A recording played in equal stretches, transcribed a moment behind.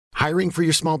Hiring for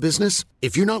your small business?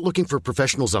 If you're not looking for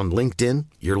professionals on LinkedIn,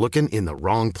 you're looking in the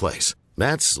wrong place.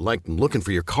 That's like looking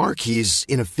for your car keys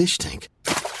in a fish tank.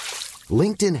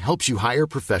 LinkedIn helps you hire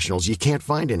professionals you can't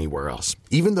find anywhere else,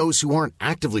 even those who aren't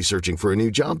actively searching for a new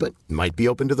job but might be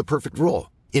open to the perfect role.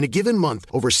 In a given month,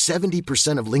 over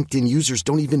 70% of LinkedIn users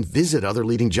don't even visit other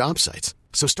leading job sites.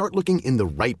 So start looking in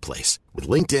the right place. With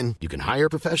LinkedIn, you can hire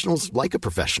professionals like a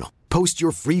professional. Post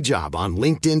your free job on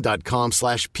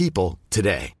linkedin.com/people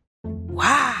today.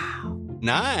 Wow.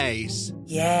 Nice.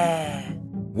 Yeah.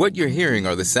 What you're hearing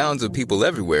are the sounds of people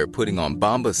everywhere putting on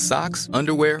Bombas socks,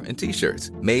 underwear, and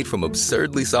T-shirts made from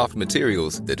absurdly soft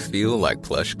materials that feel like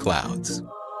plush clouds.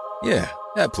 Yeah,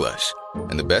 that plush.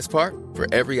 And the best part? For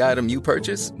every item you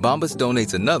purchase, Bombas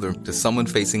donates another to someone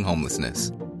facing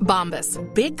homelessness. Bombas.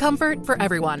 Big comfort for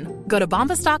everyone. Go to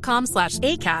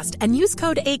bombas.com/ACAST and use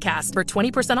code ACAST for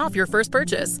 20% off your first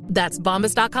purchase. That's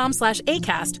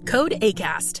bombas.com/ACAST. Code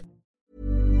ACAST.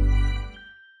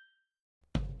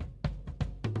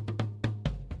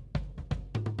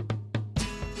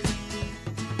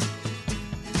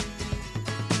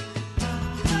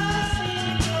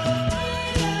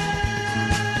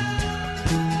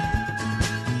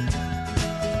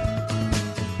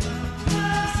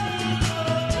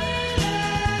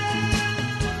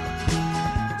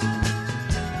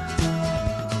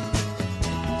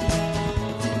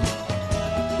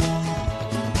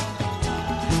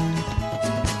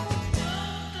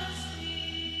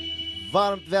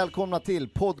 Varmt välkomna till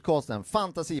podcasten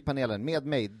Fantasipanelen med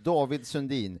mig, David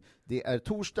Sundin. Det är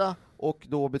torsdag och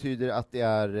då betyder det att det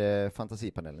är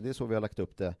Fantasipanelen. Det är så vi har lagt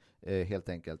upp det helt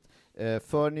enkelt.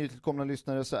 För nytillkomna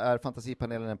lyssnare så är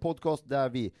Fantasipanelen en podcast där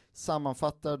vi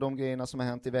sammanfattar de grejerna som har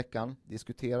hänt i veckan,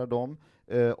 diskuterar dem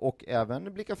och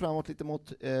även blickar framåt lite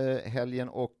mot helgen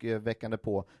och veckan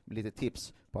på med lite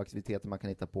tips på aktiviteter man kan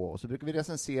hitta på. Och så brukar vi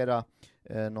recensera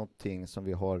någonting som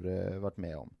vi har varit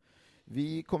med om.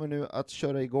 Vi kommer nu att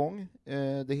köra igång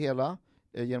det hela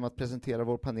genom att presentera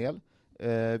vår panel.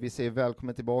 Vi säger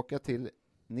välkommen tillbaka till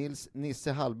Nils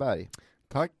Nisse Hallberg.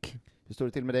 Tack. Hur står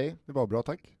det till med dig? Det var bra,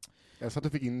 tack. Jag satt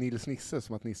och fick in Nils Nisse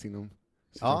som att Nisse inom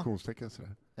situationstecken.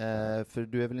 Ja. För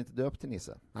du är väl inte döpt till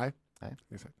Nisse? Nej.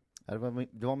 Exakt.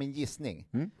 Det var min gissning.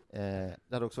 Det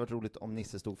hade också varit roligt om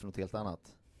Nisse stod för något helt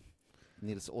annat.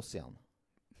 Nils Ossian.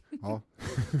 Ja.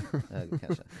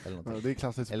 Kanske. Eller, ja, det är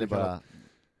klassiskt. Eller bara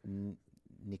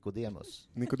Nikodemus.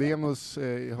 Nikodemus har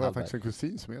jag faktiskt en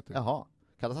kusin som heter. Jaha,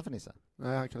 kallas han för Nisse?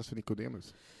 Nej, han kallas för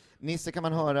Nikodemus. Nisse kan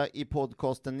man höra i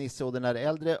podcasten Nisse och den är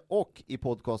äldre och i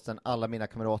podcasten Alla mina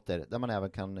kamrater där man även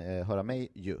kan höra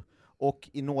mig ju. Och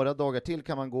i några dagar till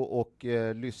kan man gå och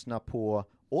lyssna på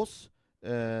oss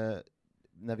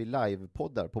när vi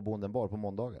livepoddar på Bonden Bar på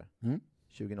måndagar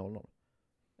 20.00.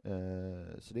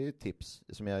 Så det är ett tips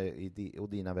som jag är och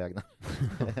dina vägnar.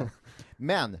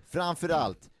 Men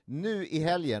framförallt nu i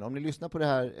helgen, om ni lyssnar på det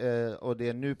här och det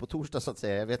är nu på torsdag så att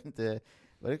säga, jag vet inte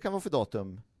vad det kan vara för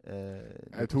datum.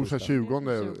 Torsdag 20.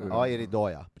 Ja, är det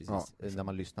idag, ja, precis, ja. När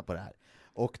man lyssnar på det här.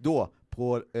 Och då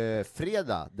på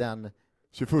fredag den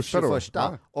 21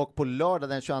 ja. Och på lördag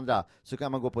den 22 så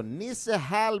kan man gå på Nisse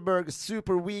Hallberg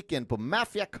Super Weekend på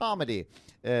Mafia Comedy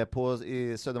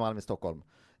i Södermalm i Stockholm.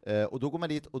 Och då går man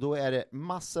dit och då är det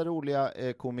massa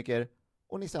roliga komiker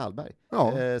och Nisse Hallberg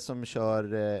som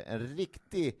kör en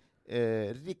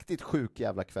riktigt sjuk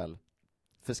jävla kväll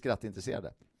för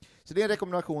skrattintresserade. Så det är en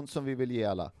rekommendation som vi vill ge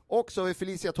alla. Och så är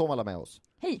Felicia Tomala med oss.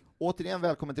 Hej. Återigen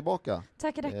välkommen tillbaka.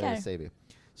 Tackar. Säger vi.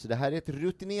 Så det här är ett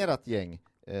rutinerat gäng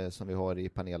som vi har i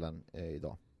panelen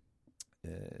idag.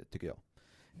 Tycker jag.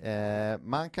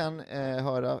 Man kan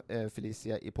höra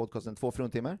Felicia i podcasten 2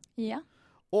 fruntimmer. Ja.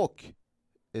 Och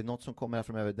något som kommer här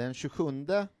framöver den 27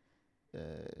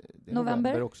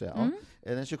 november också, ja.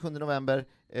 Den 27 november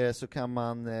så kan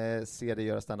man se det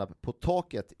göra stand-up på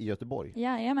Taket i Göteborg.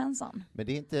 Jajamensan. Men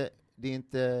det är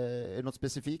inte något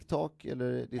specifikt tak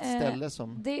eller det är ett ställe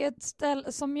som... Det är ett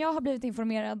ställe, som jag har blivit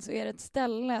informerad så är det ett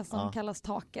ställe som kallas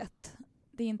Taket.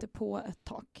 Det är inte på ett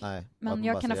tak. Nej, men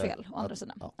jag kan ha fel å andra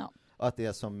sidan. Ja. Att det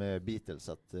är som Beatles,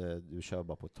 att du kör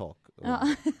bara på ett tak. Ja,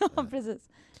 precis.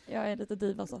 Jag är lite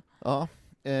diva så. Ja.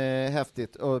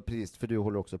 Häftigt, och precis, för du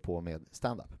håller också på med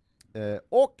stand-up.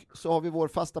 Och så har vi vår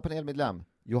fasta panelmedlem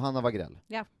Johanna Wagrell.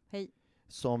 Ja, hej.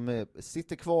 Som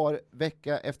sitter kvar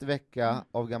vecka efter vecka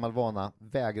av gammal vana,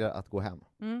 vägrar att gå hem.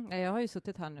 Jag har ju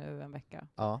suttit här nu en vecka.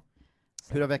 Ja.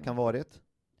 Hur har veckan varit?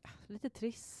 Lite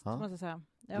trist, måste jag säga.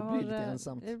 Det blir lite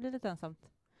ensamt. Det blir lite ensamt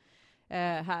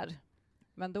här.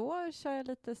 Men då kör jag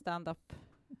lite stand-up.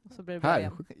 Och så blir det bra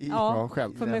igen. Ja,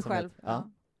 själv. För mig själv. Ja.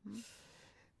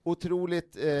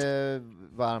 Otroligt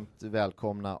varmt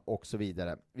välkomna och så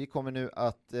vidare. Vi kommer nu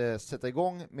att sätta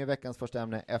igång med veckans första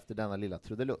ämne efter denna lilla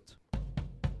trudelutt.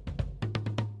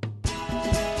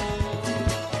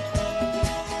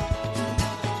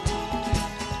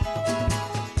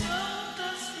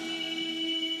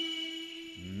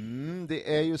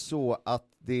 Det är ju så att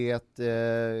det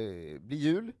blir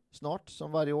jul snart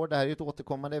som varje år. Det här är ett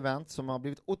återkommande event som har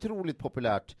blivit otroligt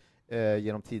populärt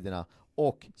genom tiderna.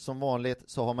 Och som vanligt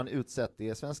så har man utsett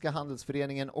det Svenska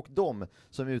Handelsföreningen och de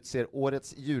som utser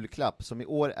årets julklapp som i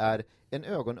år är en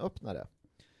ögonöppnare.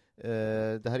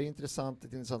 Det här är ett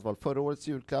intressant val. Förra årets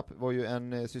julklapp var ju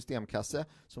en systemkasse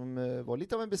som var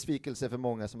lite av en besvikelse för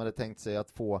många som hade tänkt sig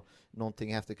att få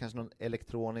någonting häftigt, kanske något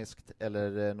elektroniskt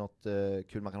eller något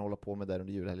kul man kan hålla på med där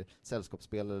under jul, eller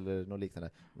sällskapsspel eller något liknande.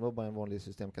 Det var bara en vanlig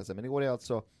systemkasse. Men i år är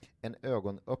alltså en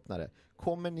ögonöppnare.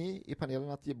 Kommer ni i panelen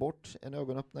att ge bort en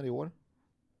ögonöppnare i år?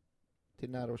 Till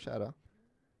nära och kära?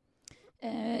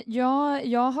 Ja,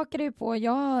 jag hakade ju på.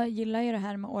 Jag gillar ju det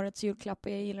här med årets julklapp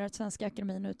och jag gillar att Svenska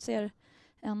Akademin utser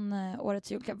en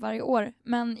årets julklapp varje år.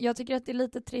 Men jag tycker att det är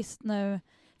lite trist nu.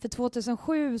 För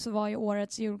 2007 så var ju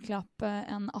årets julklapp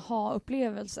en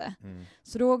aha-upplevelse.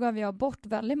 Så då gav jag bort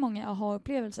väldigt många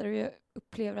aha-upplevelser och jag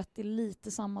upplever att det är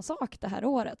lite samma sak det här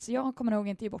året. Så jag kommer nog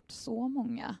inte ge bort så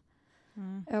många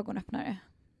ögonöppnare.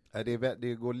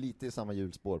 Det går lite i samma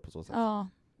hjulspår på så sätt. Ja.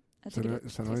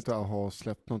 Sen har inte AHA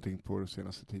släppt någonting på den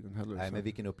senaste tiden heller. Nej, men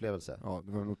vilken upplevelse. Ja,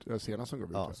 det var något senast som gav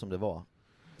ut. Ja, som det var.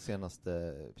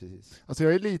 Senaste, precis. Alltså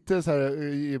jag är lite så här,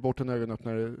 ge bort en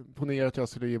ögonöppnare. Ponera att jag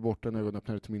skulle ge bort en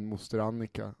ögonöppnare till min moster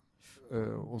Annika.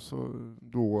 Och så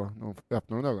då, när hon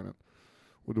öppnar hon ögonen.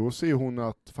 Och då ser hon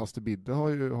att faste Bidde har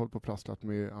ju hållit på och prasslat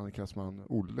med Annikas man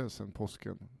Olle sen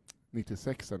påsken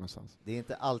 96 där någonstans. Det är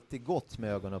inte alltid gott med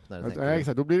ögonöppnare. Nej,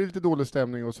 exakt. Då blir det lite dålig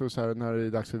stämning och så här, när det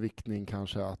är dags för vickning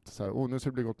kanske att så här, nu ska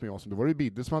det bli gott med Jansson. Då var det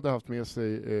Bidde som hade haft med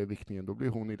sig vickningen. Då blir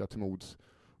hon illa till mods,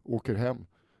 åker hem,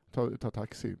 tar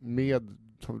taxi med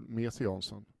sig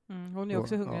Jansson. Hon är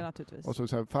också hungrig naturligtvis. Och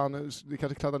så här, fan, det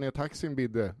kanske kladdar ner taxin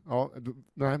Bidde. Ja,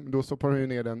 då stoppar hon ju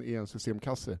ner den i en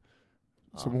systemkasse.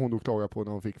 Som hon då klagade på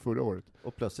när hon fick förra året.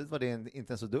 Och plötsligt var det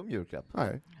inte en så dum julklapp.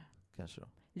 Nej. Kanske då.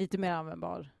 Lite mer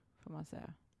användbar, får man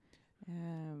säga.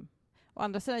 Å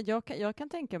andra sidan, jag kan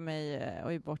tänka mig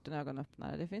att ge bort en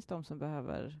ögonöppnare. Det finns de som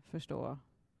behöver förstå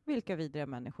vilka vidriga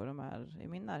människor de är i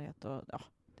min närhet. Och ja,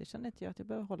 det känner inte jag att jag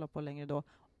behöver hålla på längre då.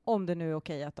 Om det nu är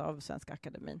okejat av Svenska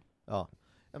Akademin. Ja,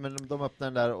 men de öppnar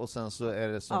den där och sen så är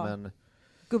det som en...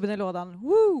 Gubben i lådan,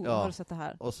 woo! Ja. Har du sett det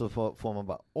här? Och så får man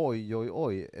bara, oj,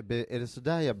 är det så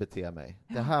där jag beter mig?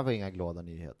 Ja. Det här var inga glada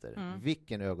nyheter.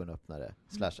 Vilken ögonöppnare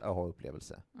 /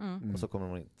 aha-upplevelse. Och så kommer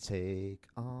man in,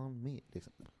 take on me.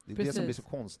 Liksom. Det är det som blir så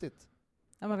konstigt.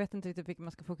 Ja, man vet inte riktigt vilket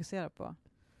man ska fokusera på.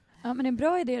 Ja, men en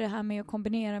bra idé är det här med att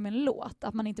kombinera med en låt.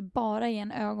 Att man inte bara är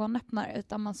en ögonöppnare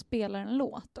utan man spelar en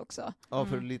låt också. Ja,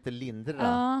 för lite lindra.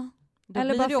 Ja. Då eller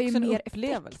blir bara det också en mer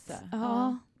upplevelse.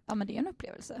 Ja, men det är en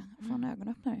upplevelse att få en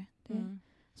ögonöppnare.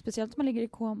 Speciellt om man ligger i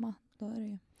koma. Då är det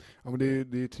ju... Ja, men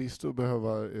det är trist att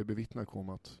behöva bevittna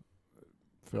komat.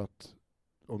 För att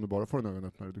om du bara får en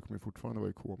ögonöppnare, du kommer fortfarande vara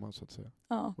i koma så att säga.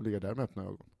 Ja. Och ligga där med öppna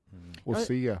ögon. Och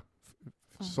se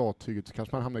sattyget. Så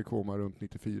kanske man hamnar i koma runt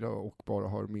 94 och bara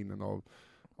har minnen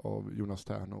av Jonas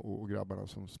Tern och grabbarna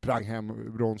som sprang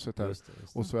hem bronset där. Just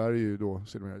det. Och så är det ju då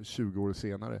 20 år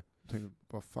senare. Jag tänkte,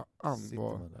 vad fan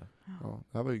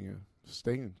det här var ju inget.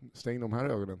 Stäng de här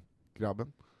ögonen,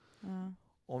 grabben.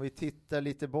 Om vi tittar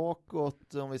lite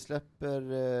bakåt, om vi släpper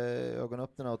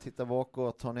ögonöppnarna och tittar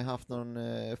bakåt, har ni haft någon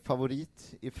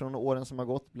favorit ifrån åren som har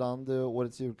gått bland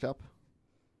årets julklapp?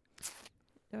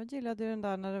 Jag gillade den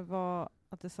där när det var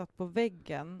att det satt på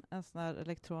väggen en sån här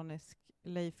elektronisk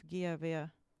Leif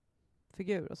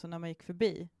GW-figur och så när man gick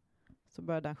förbi så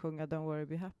började den sjunga Don't worry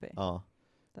be happy. Ja.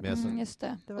 Just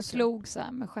det. Och slog så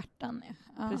här med stjärten.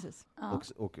 Ja. Precis. Ja.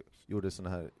 Och gjorde såna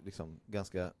här liksom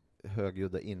ganska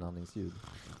högljudda inandningsljud.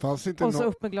 Och så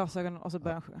upp med glasögonen och så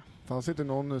började han sjunga. Fanns inte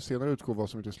någon senare utgåva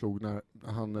som inte slog när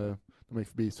de gick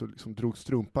förbi så liksom drog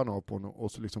strumpan av på honom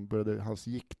och så liksom började hans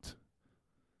gikt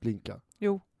blinka?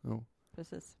 Jo.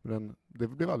 Precis. Men det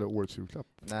blev aldrig årets julklapp.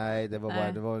 Nej, det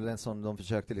var väl en sån de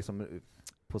försökte liksom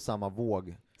på samma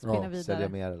våg sälja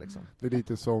mer liksom. Det är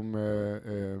lite som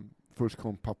först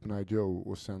kom Pappen I Joe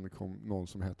och sen kom någon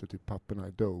som hette typ Pappen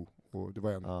I Doe och det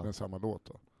var en samma låt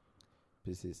då.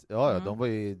 Precis. Ja,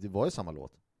 det var ju samma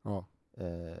låt. Ja.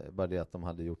 Bara det att de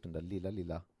hade gjort den där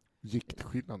lilla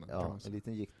giktskillnaden. Ja, en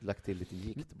liten gikt, lagt till lite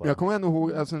gikt bara. Jag kommer ändå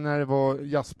ihåg alltså när det var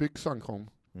jazzbyxan kom.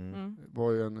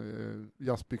 Var ju en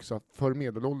jazzbyxa för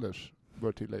medelålders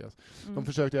bör tilläggas. De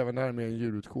försökte även där med en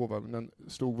djurutgåva, men den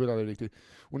stod väl aldrig riktigt.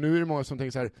 Och nu är det många som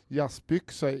tänker så här,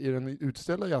 jazzbyxa, är den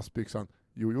utställda jazzbyxan?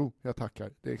 Jo, jag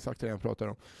tackar. Det är exakt det jag pratar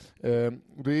om.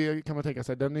 Det kan man tänka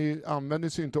sig, den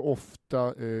användes ju inte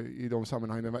ofta i de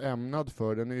sammanhang den var ämnad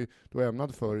för. Den är då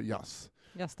ämnad för jazz.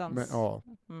 Jazzdans. Men, ja.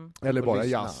 Eller bara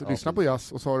lyssna. jazz. Ja, Lyssna på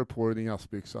jazz och så har du på dig din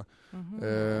jazzbyxa.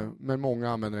 Mhm. Men många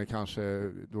använder den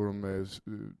kanske då de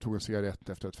tog en cigarett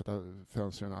efter att tvätta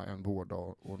fönstren en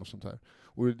vårdag och något sånt där.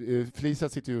 Och Felicia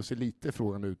sitter ju och ser lite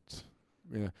frågan ut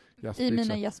med jazzbyxa. I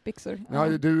mina jazzbyxor. Ja,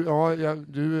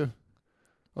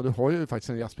 du har ju faktiskt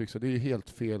en jazzbyxa. Det är ju helt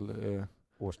fel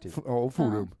Årstid. och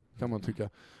forum kan man tycka.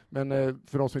 Men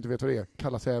för de som inte vet vad det är,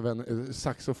 kallas även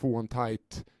saxofon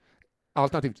tight,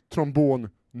 alternativt trombon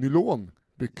nylon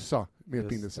byxa med ett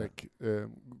bindestreck.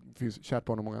 Finns kärt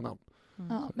barn och många namn.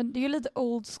 Ja, men det är ju lite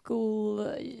old school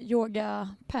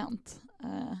yoga pant.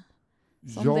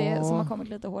 Som har kommit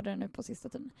lite hårdare nu på sista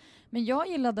tiden. Men jag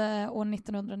gillade år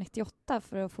 1998,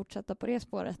 för att fortsätta på det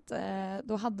spåret.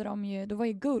 Då var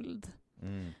ju guld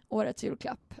årets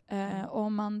julklapp. Och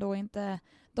om man då inte...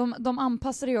 De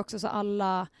anpassade ju också så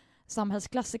alla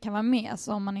samhällsklasser kan vara med.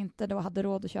 Så om man inte då hade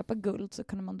råd att köpa guld så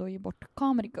kunde man då ge bort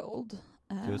comedy gold.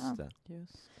 Just det.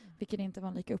 Vilket inte var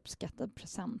en lika uppskattad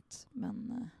present.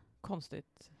 Men,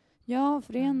 Konstigt. ja,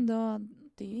 för det är ändå...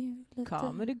 Det är lite...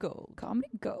 Comedy gold.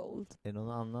 Comedy gold. Är det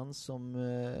någon annan som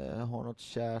har något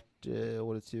kärt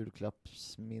årets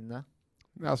julklappsminne?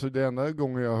 Alltså det enda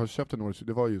gången jag har köpt en årets,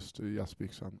 det var just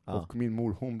jazzbyxan. Ja. Och min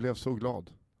mor, hon blev så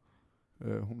glad.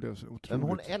 Hon blev så otroligt... Men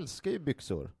hon älskar ju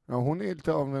byxor. Ja, hon är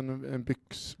lite av en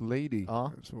byxlady.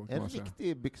 Ja, så kan en man säga.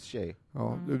 riktig byxtjej.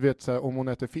 Ja, du vet så här, om hon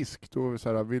äter fisk, då är det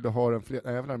så här, vill du ha en fler?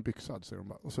 Nej, jag vill ha en byxad, säger hon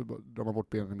bara. Och så drar man bort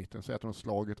benen i mitten, så äter hon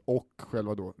slaget och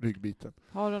själva då ryggbiten.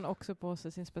 Har hon också på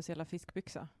sig sin speciella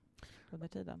fiskbyxa under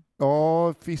tiden?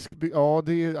 Ja,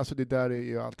 det där är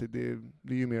ju alltid,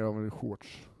 det är ju mer av en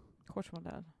shorts.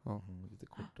 Shortsmodell. Ja. Lite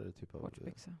kortare typ av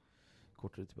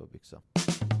byxa.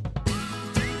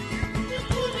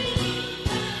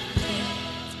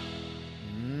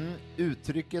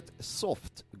 Uttrycket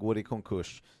soft går i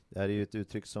konkurs. Det här är ju ett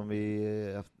uttryck som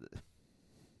vi...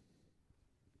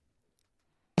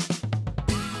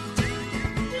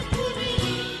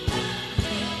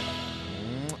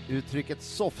 Uttrycket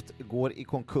soft går i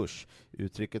konkurs.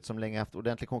 Uttrycket som länge haft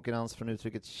ordentlig konkurrens från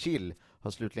uttrycket chill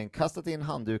har slutligen kastat in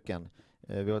handduken.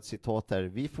 Vi har ett citat här.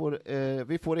 Vi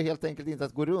får det helt enkelt inte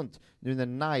att gå runt nu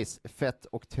när nice, fett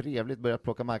och trevligt börjar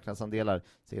plocka marknadsandelar,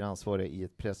 säger ansvarig i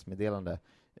ett pressmeddelande.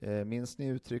 Minns ni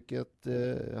uttrycket?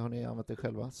 Har ni använt det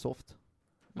själva? Soft?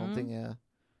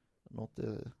 Något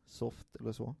soft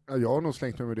eller så? Ja, jag har nog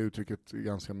slängt mig med det uttrycket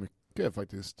ganska mycket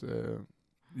faktiskt.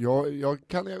 Jag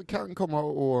kan komma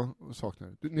och sakna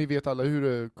det. Ni vet alla hur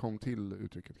det kom till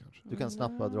uttrycket kanske? Du kan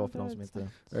snabbt bara dra för de som inte...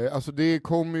 Alltså det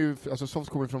kommer ju, alltså soft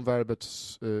kommer från verbet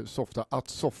softa, att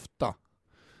softa.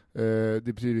 Det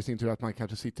betyder i sin tur att man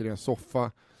kanske sitter i en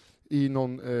soffa i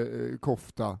någon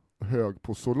kofta hög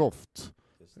på soloft.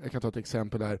 Jag kan ta ett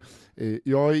exempel här.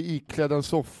 Jag är iklädd en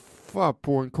soffa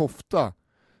på en kofta.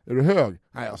 Är du hög?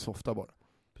 Nej, jag softar bara.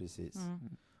 Precis.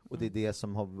 Och det är det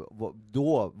som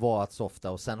då var att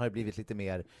softa, och sen har det blivit lite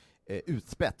mer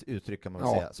utspätt uttryck kan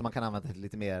man säga. Så man kan använda det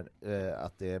lite mer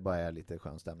att det bara är lite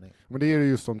skön stämning. Men det är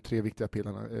just de tre viktiga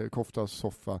pillarna. Kofta,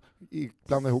 soffa.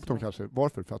 Blanda ihop dem kanske.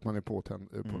 Varför? För att man är påtänd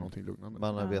på någonting lugnande.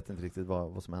 Man vet inte riktigt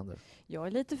vad som händer. Jag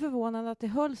är lite förvånad att det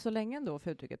höll så länge ändå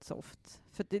för uttrycket soft.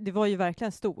 För det var ju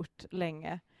verkligen stort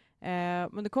länge.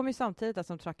 Men det kom ju samtidigt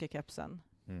som truckerkepsen.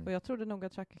 Och jag trodde nog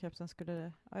att truckerkepsen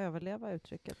skulle överleva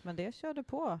uttrycket. Men det körde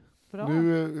på bra.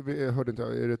 Nu hörde inte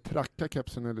jag, är det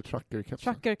trackarkepsen eller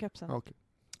truckerkepsen? Truckerkepsen. Ja, okej.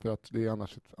 För att det är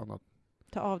annars ett annat.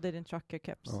 Ta av dig din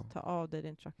truckerkeps. Ja. Ta av dig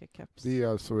din truckerkeps. Det är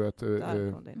alltså ett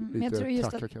Men jag tror lite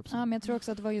just trackarkepsen. men jag tror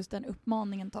också att det var just den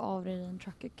uppmaningen, ta av dig din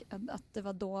truckerkeps, att det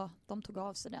var då de tog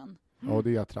av sig den. Ja,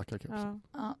 det är trackarkepsen.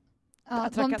 Ja,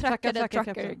 de trackade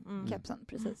truckerkepsen,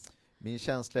 precis. Min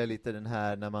känsla är lite den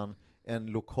här när man en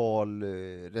lokal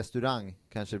restaurang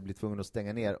kanske blir tvungen att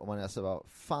stänga ner och man är så bara,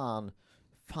 fan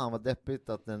vad deppigt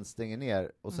att den stänger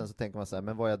ner, och sen så tänker man så här,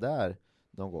 men var jag där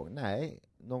någon gång? Nej,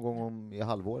 någon gång i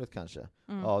halvåret kanske.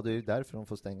 Ja, det är ju därför de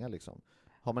får stänga liksom.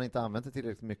 Har man inte använt det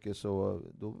tillräckligt mycket så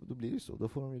då blir det så, då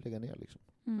får de ju lägga ner liksom.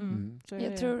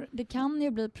 Jag tror det kan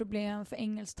ju bli problem för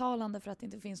engelsktalande för att det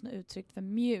inte finns något uttryck för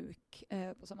mjuk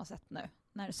på samma sätt nu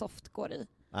när soft går i.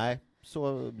 Nej,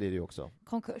 så blir det ju också.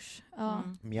 Konkurs. Ja.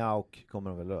 Mjauk kommer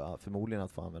de väl förmodligen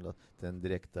att få använda den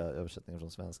direkta översättningen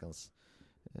från svenskans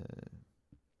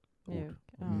ord.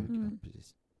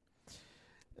 Precis.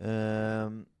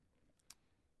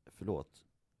 Förlåt.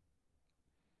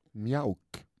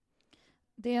 Mjauk.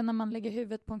 Det är när man lägger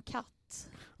huvudet på en katt.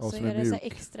 Ja, så som är det så här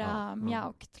mjuk. extra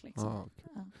mjaukt. Liksom. Ja,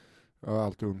 okej. Ja. Jag har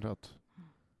alltid undrat.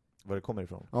 Var det kommer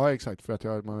ifrån. Ja, exakt. För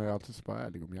att man är alltid så bara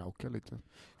ärlig och mjauka lite.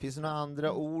 Finns det några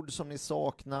andra ord som ni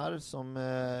saknar, som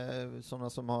sådana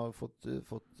som har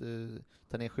fått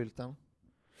ta ner skylten?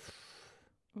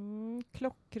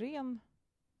 Klockren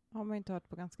har man inte hört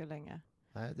på ganska länge.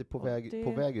 Nej, det är Och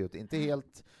på väg ut. Inte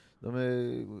helt.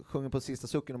 De sjunger på sista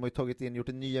sucken. De har ju gjort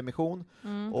en ny emission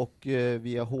och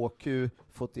via HQ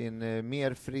fått in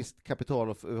mer friskt kapital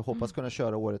och hoppas kunna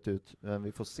köra året ut. Men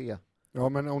vi får se. Ja,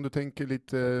 men om du tänker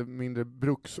lite mindre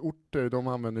bruksorter, de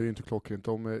använder ju inte klockrent.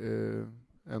 De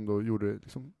ändå gjorde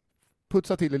liksom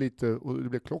putsa till det lite och det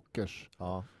blev klockers.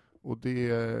 Ja. Och det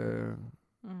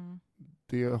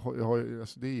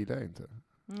gillar jag inte.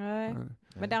 Nej.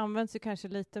 Men det används ju kanske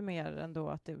lite mer ändå,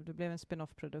 att det blev en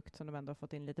spin-off-produkt som de ändå har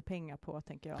fått in lite pengar på,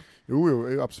 tänker jag. Jo,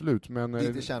 absolut. Men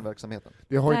Lite kärnverksamheten.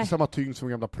 det har inte samma tyngd som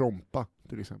gamla Prompa,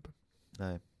 till exempel.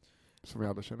 Nej. Som vi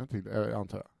alla känner till,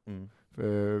 antar jag. Mm.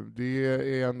 Det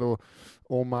är ändå,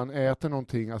 om man äter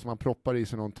någonting, alltså man proppar i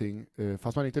sig någonting,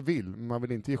 fast man inte vill, man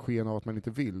vill inte ge sken av att man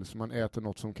inte vill, så man äter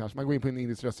något som kanske, man går in på en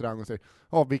indisk restaurang och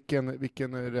säger,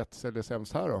 vilken rätt säljer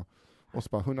sämst här då? Och så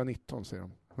bara 119 säger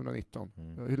de. 119.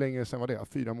 Hur länge sedan var det?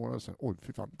 4 månader sedan. Oj,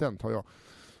 fy fan, den tar jag.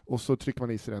 Och så trycker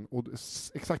man i sig den. Och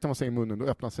exakt när man säger munnen, då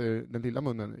öppnar sig den lilla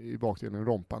munnen i bakdelen,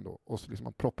 rompan då. Och så liksom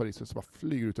man ploppar i sig, så bara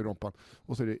flyger ut i rompan.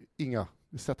 Och så är det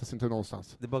det sätter sig inte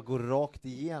någonstans. Det bara går rakt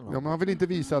igenom. Ja, man vill inte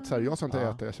visa att så här, jag ska inte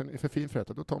äta, jag känner för fin för att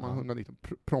äta. Då tar man 119,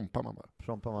 prompar man bara.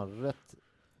 Prompar man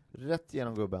rätt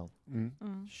genom gubben.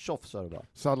 Tjoff, så är det bara.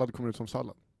 Sallad kommer ut som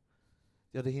sallad.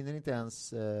 Ja, det hinner inte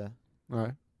ens...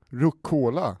 Nej.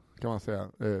 Rucola kan man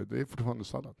säga. Det är fortfarande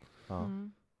sallad. Ja.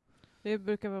 Det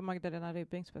brukar vara Magdalena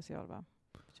Ribbing special, va?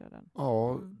 Kör den.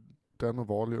 Ja, den och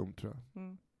Valium tror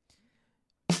jag.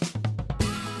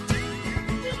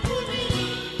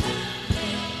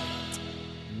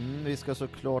 Vi ska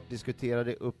såklart diskutera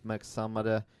den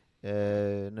uppmärksammade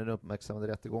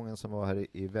rättegången som var här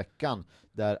i veckan,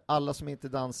 där alla som inte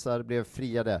dansar blev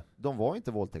friade. De var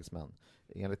inte våldtäktsmän.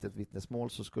 Enligt ett vittnesmål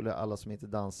så skulle alla som inte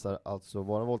dansar alltså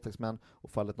vara våldtäktsmän,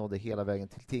 och fallet nådde hela vägen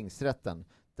till tingsrätten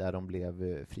där de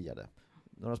blev friade.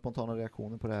 Några spontana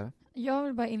reaktioner på det här? Jag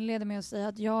vill bara inleda med att säga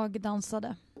att jag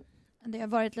dansade. Det har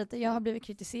varit lite, jag har blivit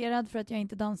kritiserad för att jag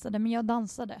inte dansade, men jag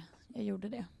dansade. Jag gjorde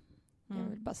det. Jag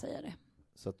vill bara säga det.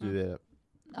 Så att du är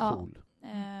cool.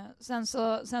 Sen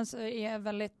så är jag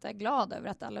väldigt glad över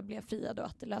att alla blev friade och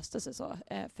att det löste sig så.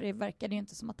 För det verkade ju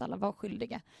inte som att alla var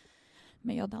skyldiga.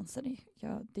 Men jag dansade,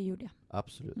 det gjorde jag.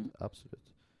 Absolut,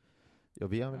 absolut. Ja,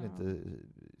 vi har väl inte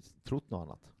trott något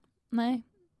annat.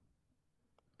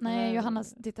 Nej, Johanna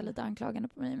tittar lite anklagande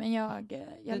på mig, men jag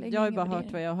har ju bara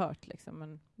hört vad jag har hört liksom,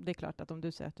 men det är klart att om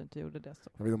du säger att du inte gjorde det så...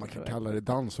 Jag vet inte om man kan kalla det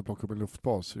dans och plocka upp en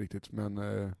luftbas riktigt, men...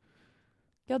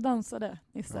 Jag dansade,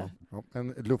 Nisse. Ja, en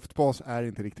luftbas är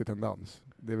inte riktigt en dans.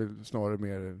 Det är väl snarare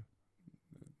mer...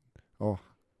 Ja,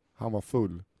 han var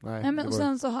full. Nej, men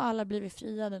sen så har alla blivit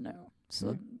friade nu.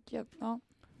 Så,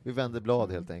 Vi vänder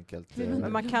blad helt enkelt.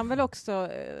 Men man kan väl också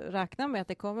räkna med att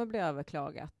det kommer bli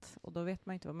överklagat. Och då vet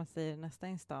man inte vad man säger i nästa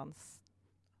instans.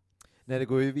 Nej, det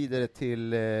går ju vidare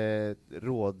till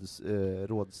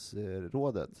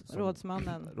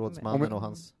rådsmannen och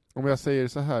hans... Om jag säger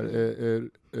så här,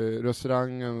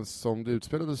 restaurangen som det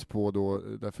utspelades på då,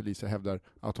 där Felicia hävdar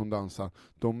att hon dansar,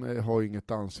 de har inget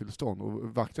danstillstånd.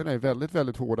 Och vakterna är väldigt,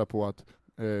 väldigt hårda på att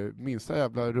minsta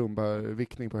jävla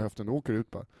rumba-vickning på höften åker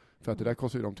ut bara. För att det där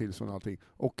kostar ju dem tillstånd och allting.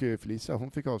 Och Felicia,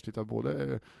 hon fick avsluta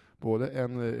både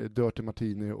en Dirty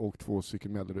Martini och 2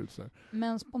 stycken Mellerud.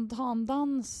 Men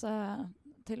spontandans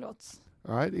tillåts?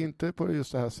 Nej, inte på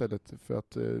just det här stället, för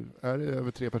att är det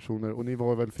över 3 personer, och ni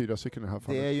var väl 4 stycken i det här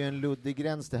fallet. Det är ju en luddig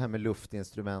gräns det här med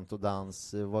luftinstrument och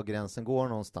dans, var gränsen går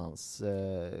någonstans,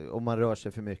 om man rör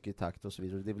sig för mycket i takt och så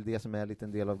vidare. Det är väl det som är lite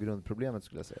en del av grundproblemet,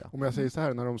 skulle jag säga. Om jag säger så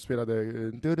här, när de spelade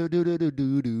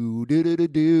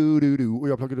och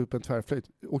jag plockade upp en tvärflöjt,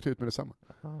 åkte ut med detsamma.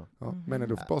 Men en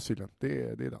luftbas tydligen,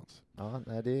 det är dans. Ja,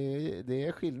 nej, det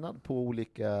är skillnad på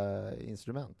olika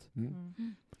instrument.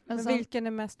 Men vilken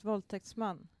är mest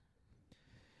våldtäktsman?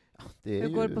 Hur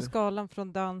går det på skalan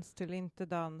från dans till inte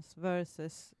dans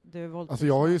versus du är våldtäktsman? Alltså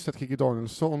jag har ju sett Kikki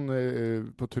Danielsson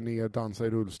på turné dansa i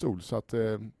rullstol, så att...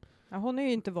 hon är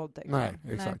ju inte våldtäktsman.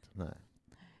 Nej, exakt. Nej.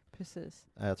 Precis.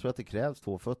 Jag tror att det krävs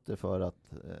 2 fötter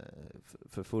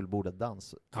för fullbordad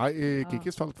dans. Nej, i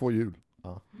Kikkis fall 2 hjul.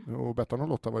 Ja. Och Bettan och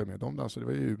Lotta var ju med, de dansade,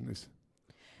 det var ju nyss.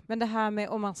 Men det här med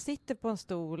om man sitter på en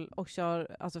stol och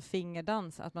kör alltså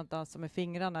fingerdans, att man dansar med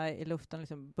fingrarna i luften,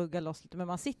 liksom buggar loss lite, men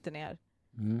man sitter ner.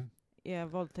 är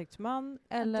våldtäktsman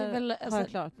eller det är väl, har jag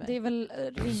klarat mig? Det är väl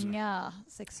ringa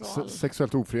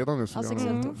Sexuellt ofredande. Ja,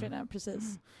 sexuellt ofredande,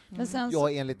 precis. Men sen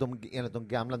Ja, enligt de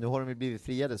gamla, nu har de ju blivit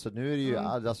friade, så nu är det ju,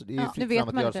 alltså, det är ju fritt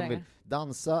fram att göra som vill.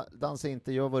 Dansa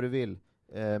inte, gör vad du vill,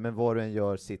 men vad du än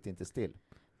gör, sitt inte still.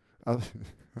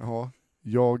 Ja,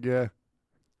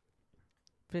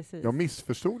 Precis. jag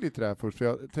missförstod lite det här först,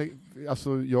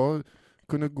 för jag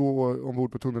kunde gå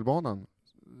ombord på tunnelbanan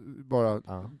bara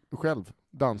själv,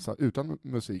 dansa utan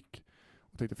musik,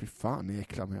 och tänkte, fy fan, ni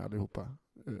äcklar mig allihopa.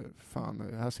 Fan,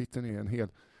 här sitter ni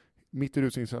mitt i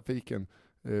rusningstrafiken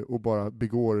och bara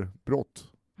begår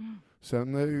brott.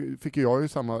 Sen fick jag ju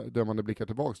samma dömande blickar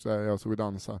tillbaks där jag såg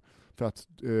dansa, för att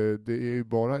det är ju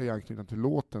bara i anknytning till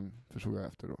låten, förstod jag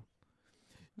efter då.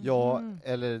 Ja,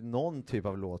 eller någon typ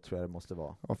av låt tror jag det måste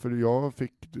vara. Ja, för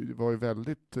det var ju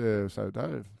väldigt så här,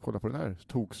 där, kolla på den här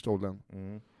tokstollen.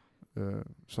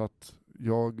 Så att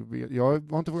jag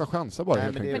var inte vågat chansa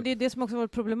bara. Nej, men det är det som också var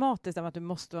problematiskt, att du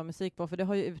måste vara musik på, för det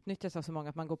har ju utnyttjats av så många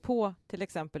att man går på till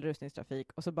exempel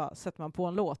rusningstrafik och så bara sätter man på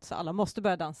en låt så alla måste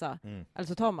börja dansa, eller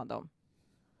så tar man dem.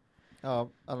 Ja,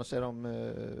 annars är de,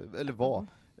 eller var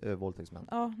våldtäktsmän.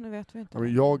 Ja, nu vet vi inte. Ja,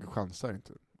 men jag chansar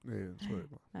inte. Så är det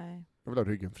bara. Nej. Jag vill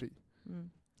ha ryggen fri.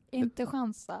 inte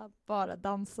chansa, bara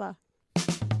dansa.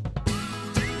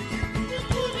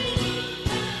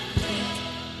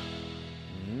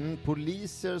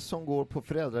 Poliser som går på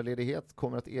föräldraledighet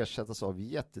kommer att ersättas av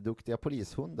jätteduktiga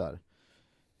polishundar.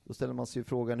 Då ställer man sig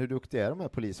frågan, hur duktiga är de här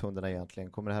polishundarna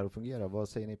egentligen? Kommer det här att fungera? Vad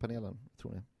säger ni i panelen,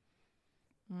 tror ni?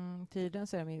 Tydligen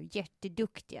så är de ju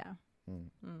jätteduktiga.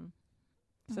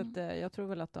 Så att, jag tror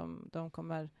väl att de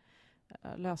kommer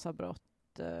lösa brott.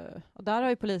 Och där har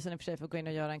ju polisen i och för sig fått gå in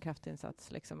och göra en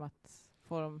kraftinsats. Liksom att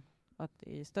få dem att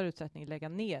i större utsträckning lägga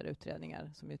ner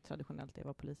utredningar, som ju traditionellt är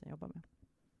vad polisen jobbar med.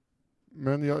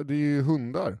 Men det är ju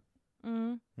hundar.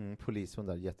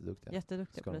 Polishundar, jätteduktiga.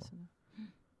 Jätteduktiga polisen.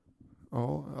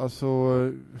 Ja,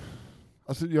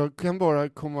 alltså jag kan bara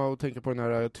komma och tänka på den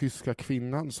här tyska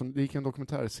kvinnan, det gick en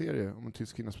dokumentärserie om en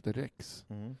tysk kvinna som heter Rex.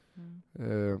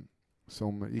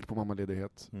 Som gick på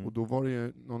mammaledighet. Och då var det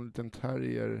ju någon liten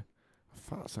terrier, vad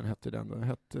fasen hette den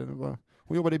då?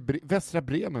 Hon jobbade i Västra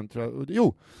Bremen, tror jag.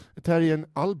 Jo, terriern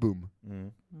Album.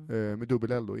 Med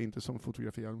dubbel L då, inte som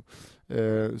fotografialbum.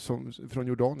 Som från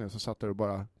Jordanien, som satt där och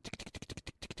bara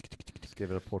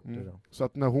skrev rapporter då. Så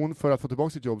att när hon, för att få tillbaka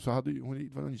sitt jobb, så hade hon, det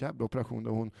var en jävla operation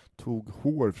där hon tog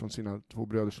hår från sina 2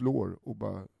 bröders lår och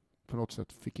bara på något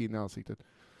sätt fick in i ansiktet,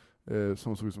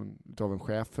 som såg ut som av en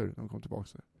schäfer när hon kom tillbaka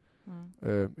där.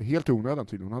 Helt onödan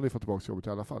tydligen, hon hade fått tillbaka jobbet i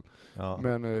alla fall.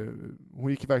 Men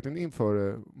hon gick verkligen in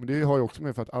för, men det har ju också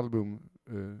med för att Album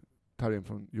terriern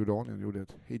från Jordanien gjorde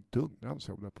ett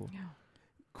hejdundransjobb där på.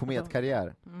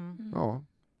 Kometkarriär. Ja.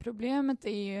 Problemet är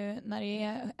ju när det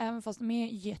är, även fast de är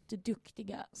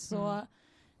jätteduktiga, så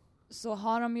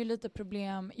har de ju lite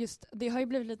problem. Just det har ju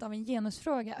blivit lite av en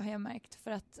genusfråga, har jag märkt,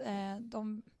 för att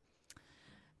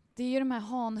det är ju de här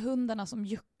hanhundarna som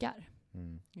juckar.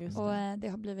 Och det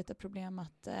har blivit ett problem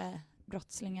att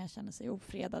brottslingar känner sig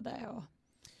ofredade. Och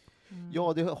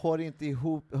Ja, det hör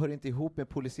inte ihop med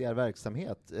polisiär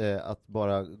verksamhet att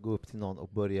bara gå upp till någon och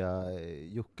börja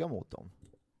jucka mot dem.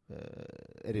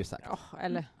 Är det ju sagt. Ja,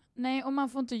 eller? Nej, och man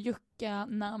får inte jucka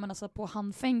när man har satt på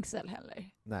handfängsel heller.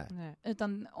 Nej.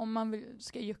 Utan om man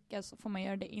ska jucka så får man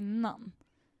göra det innan.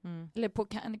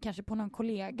 Eller kanske på någon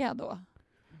kollega då.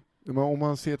 Men om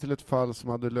man ser till ett fall som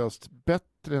hade löst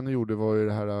bättre än det gjorde, var ju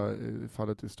det här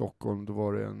fallet i Stockholm. Då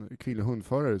var det en kvinnlig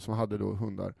hundförare som hade då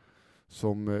hundar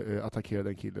som attackerade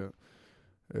en kille.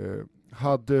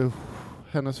 Hade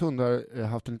hennes hundar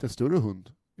haft en lite större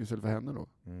hund istället för henne då,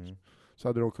 så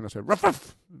hade de kunnat säga ruff,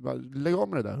 ruff! Lägg av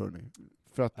med det där, hörni.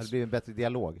 För att det blir en bättre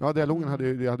dialog. Ja, dialogen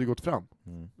hade gått fram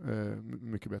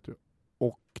mycket bättre.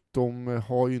 Och de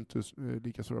har ju inte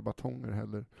lika stora batonger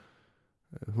heller,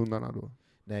 hundarna då.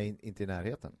 Nej, inte i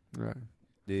närheten. Nej.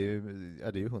 Det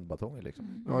är ju hundbatonger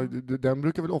liksom. Ja, den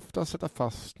brukar väl ofta sätta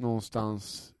fast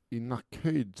någonstans i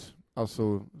nackhöjd.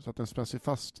 Alltså så att den spänner sig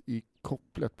fast i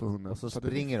kopplet på hunden. Och så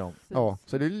springer de. Ja,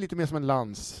 så det är lite mer som en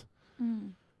lans.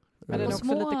 Men den är också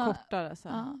lite kortare. Så.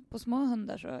 Ja, på små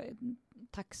hundar, så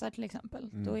taxar till exempel,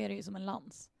 då är det ju som en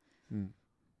lans.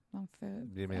 Det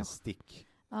blir mer en stick.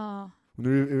 Ja. Och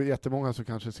nu är det jättemånga som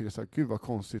kanske ser så här, gud vad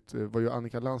konstigt, vad gör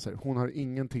Annika Lantz här? Hon har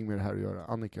ingenting med det här att göra.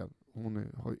 Annika,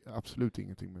 hon har absolut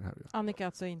ingenting med det här att göra. Annika är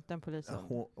alltså inte en polis?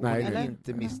 Hon är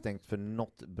inte misstänkt för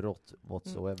något brott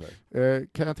whatsoever.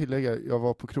 Kan jag tillägga, jag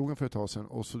var på krogen för ett tag sedan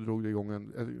och så drog det igång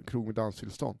en krog med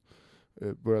danstillstånd.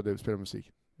 Började spela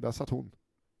musik. Där satt hon.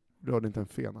 Rörde inte en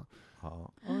fena.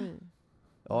 Ja. Oj.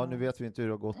 Ja, nu vet vi inte hur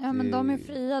det har gått. Ja, men de är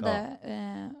friade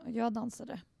och jag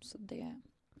dansade. Så det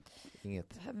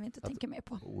Inget behöver vi inte tänka mer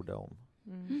på. Orda om.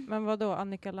 Men vad då?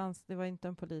 Annika Lantz, det var inte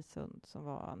en polishund som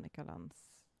var Annika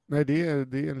Lantz. Nej, det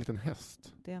är en liten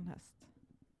häst. Det är en häst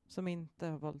som inte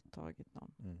har våldtagit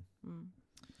någon.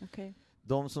 Okej.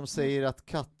 De som säger att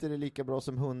katter är lika bra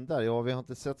som hundar, ja, vi har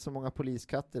inte sett så många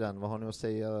poliskatter än. Vad har ni att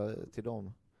säga till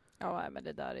dem? Ja, men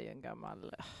det där är ju en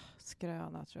gammal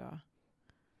skröna, tror jag.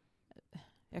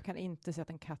 Jag kan inte se att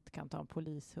en katt kan ta en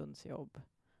polishunds jobb.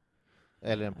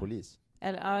 Eller en polis.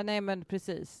 Eller, nej, men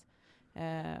precis.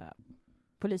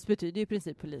 Polis betyder ju i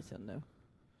princip polishund nu.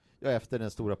 Ja, efter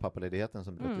den stora pappaledigheten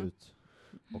som bröt ut.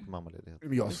 Och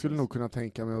mammaledigheten. Jag skulle nog kunna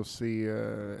tänka mig att se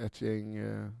ett gäng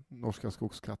norska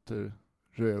skogskatter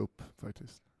röja upp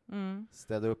faktiskt.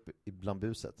 Städa upp bland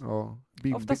buset. Ja.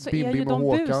 Ofta så är ju de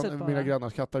buset bara. Mina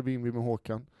grannars kattar, Bimbi med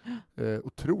Håkan.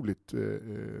 Otroligt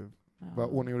var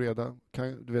ordning och reda.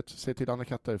 Du vet, säg till andra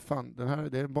katter, fan,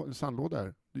 det är en sandlåda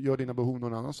här. Du gör dina behov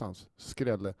någon annanstans.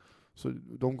 Skrälle. Så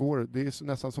de går, det är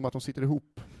nästan som att de sitter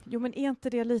ihop. Jo, men är inte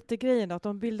det lite grejen då? Att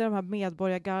de bildar de här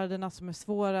medborgargarderna som är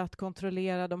svåra att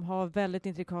kontrollera. De har väldigt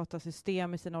intrikata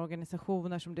system i sina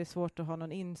organisationer som det är svårt att ha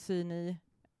någon insyn i.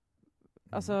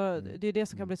 Alltså, det är det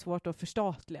som kan bli svårt att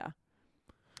förstatliga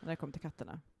när det kommer till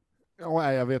katterna.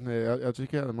 Ja, jag vet inte. Jag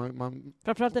tycker man...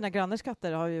 Framförallt dina grannars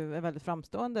katter har ju en väldigt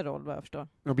framstående roll, vad jag förstår.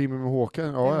 Ja, Bimbi med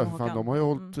Håkan. Ja, med fan, Håkan. de har ju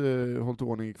hållit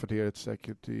ordning i kvarteret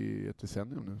säkert i ett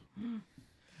decennium nu.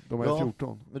 De är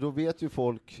 14. Men då vet ju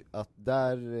folk att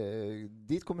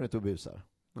dit kommer det inte att busar.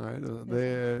 Nej, det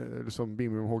är som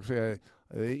Bimbi med Håkan säger,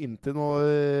 inte något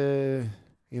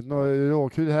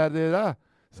råkul här, det där,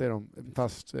 säger de,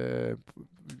 fast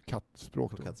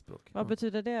kattspråk. Vad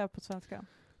betyder det på svenska?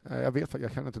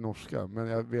 Jag kan inte norska, men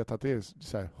jag vet att det är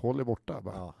så här, håll er borta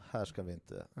bara. Ja, här ska vi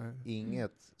inte.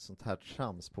 Inget sånt här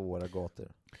trams på våra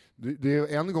gator.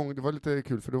 En gång, det var lite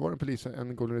kul, för då var det en polis,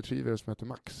 en golden retriever som hette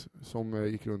Max, som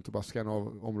gick runt och bara skannade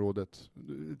av området.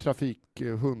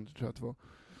 Trafikhund, tror jag att det var.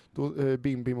 Då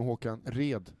Bimbi och Håkan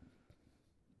red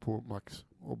på Max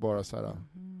och bara så här.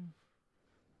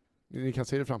 Ni kan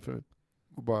se det framför er.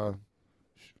 Och bara...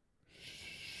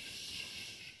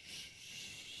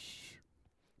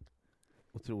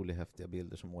 Otroligt häftiga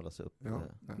bilder som målas upp. Ja.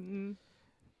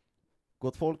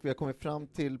 Gott folk, vi har kommit fram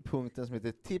till punkten som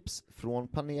heter Tips från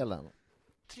panelen.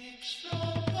 Tips från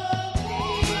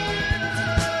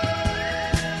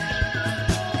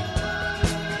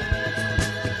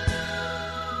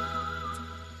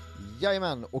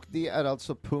Jajamän, och det är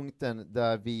alltså punkten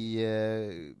där vi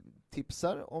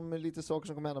tipsar om lite saker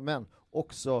som kommer hända, men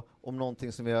också om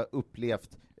någonting som vi har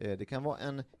upplevt. Det kan vara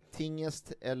en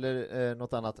tingest eller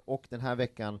något annat, och den här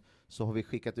veckan så har vi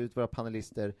skickat ut våra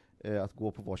panelister att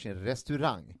gå på varsin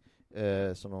restaurang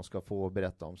som de ska få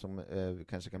berätta om, som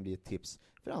kanske kan bli ett tips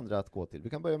för andra att gå till. Vi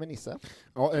kan börja med Nisse.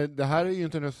 Ja, det här är ju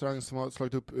inte en restaurang som har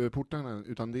slagit upp portarna,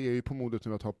 utan det är ju på modet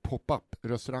nu att ha pop-up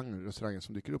restauranger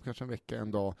som dyker upp kanske en vecka,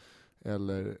 en dag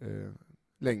eller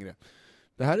längre.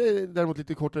 Det här är däremot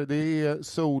lite kortare. Det är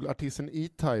soulartisten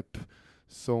E-Type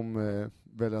som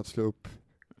väljer att slå upp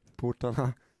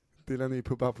portarna till en ny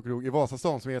pop-up-krog i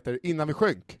Vasastan som heter Innan vi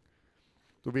sjönk.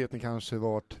 Då vet ni kanske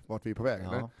vart vi är på väg.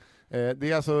 Ja. Eller?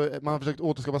 Det är alltså, man har försökt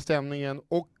återskapa stämningen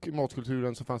och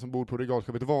matkulturen som fanns ombord på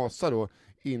regalskapet Vasa då,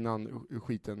 innan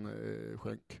skiten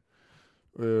sjönk.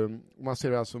 Man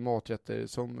ser alltså maträtter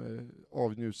som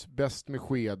avnjuts bäst med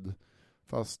sked,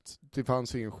 fast det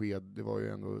fanns ingen sked. Det var ju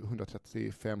ändå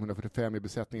 135-145 i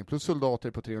besättningen plus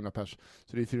soldater på 300 pers,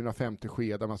 så det är 450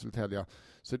 skedar man skulle tälja.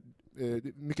 Så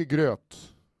mycket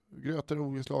gröter av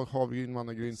olika slag, havregryn,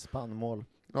 mannagryn, spannmål.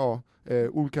 Ja,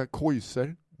 olika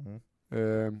kojser.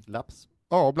 Laps.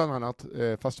 Ja, bland annat,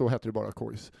 fast då heter det bara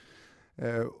kojs.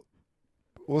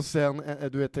 Och sen,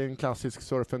 du vet, en klassisk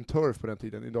surf and turf på den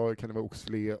tiden. Idag kan det vara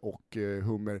oxfilé och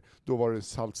hummer. Då var det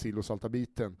saltsill och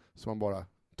saltabiten som man bara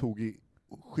tog i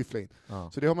och skyfflade in.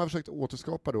 Ja. Så det har man försökt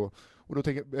återskapa då. Och då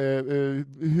tänker jag,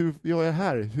 hur gör jag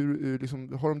här?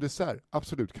 Liksom, har de dessert?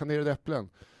 Absolut, kanderade äpplen.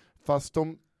 Fast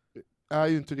de är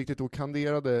ju inte riktigt då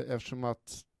kanderade, eftersom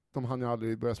att de hann ju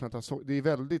aldrig börja smälta socker. Det är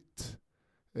väldigt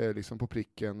liksom på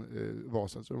pricken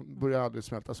Vasa, så de börjar aldrig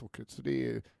smälta sockret. Så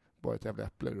det är bara ett jävla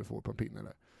äpple du får på en pinne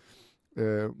där.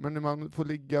 Men när man får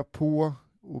ligga på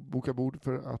och boka bord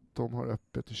för att de har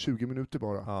öppet i 20 minuter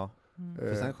bara. Ja.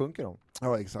 För sen sjunker de.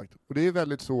 Ja, exakt. Och det är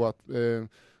väldigt så att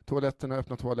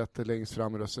öppna toaletter längst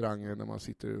fram i restaurangen när man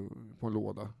sitter på en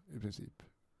låda i princip.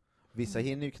 Vissa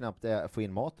hinner ju knappt få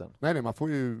in maten. Nej, man får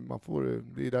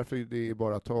det är därför det är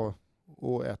bara att ta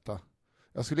och äta.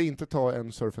 Jag skulle inte ta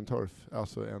en surf and turf,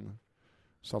 alltså en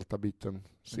salta biten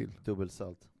sill.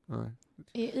 Dubbelsalt. Nej.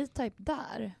 Är E-Type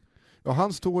där? Ja,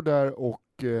 han står där och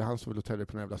han står väl och täller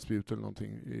på en jävla spjut eller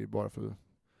någonting bara för...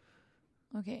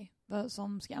 Okej, vad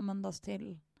som ska användas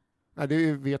till? Nej,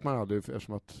 det vet man aldrig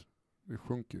eftersom att det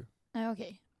sjunker ju. Nej,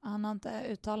 okej. Han har inte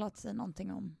uttalat sig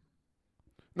någonting om...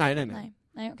 Nej.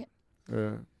 Nej, okej.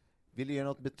 Vill du ge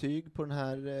något betyg på den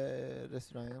här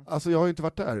restaurangen? Alltså jag har ju inte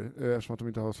varit där eftersom att de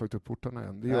inte har slagit upp portarna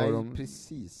än.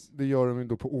 Precis. Det gör de ju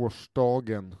då på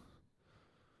årsdagen.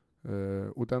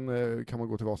 Och den kan man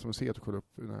gå till Vasamuseet och kolla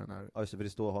upp när den är. Ja, just det, för det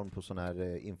står han på sådana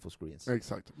här infoscreens.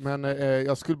 Exakt. Men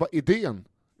jag skulle bara, idén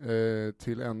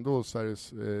till ändå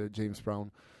Sveriges James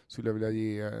Brown skulle jag vilja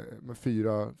ge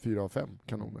 4 av 5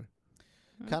 kanoner.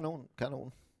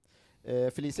 Kanon.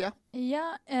 Felicia?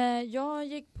 Ja, jag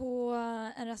gick på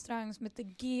en restaurang som heter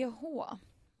GH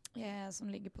som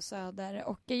ligger på Söder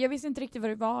och jag visste inte riktigt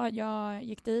vad det var. Jag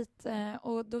gick dit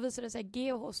och då visade det sig att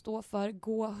GH står för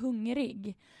Gå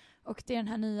hungrig och det är den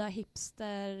här nya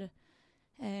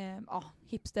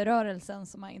hipsterrörelsen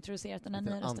som har introducerat den här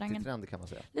nya restaurangen. Antitrend kan man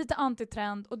säga. Lite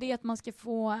antitrend och det är att man ska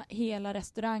få hela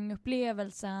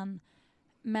restaurangupplevelsen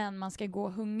men man ska gå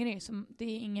hungrig, så det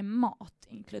är ingen mat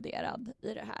inkluderad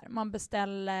i det här. Man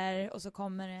beställer och så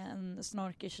kommer en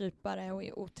snorkig kypare och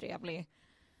är otrevlig.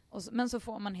 Men så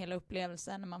får man hela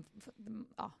upplevelsen när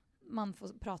man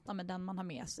får prata med den man har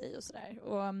med sig och sådär.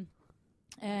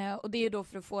 Och det är då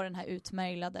för att få den här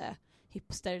utmärglade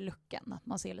hipsterlooken, att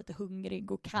man ser lite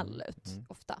hungrig och kall ut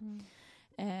ofta.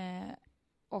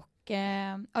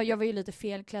 Jag var ju lite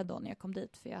felklädd då när jag kom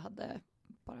dit för jag hade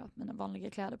bara mina vanliga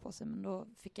kläder på sig, men då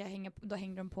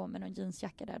hängde de på med någon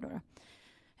jeansjacka där då.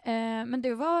 Men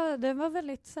det var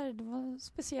väldigt så här, det var en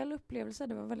speciell upplevelse,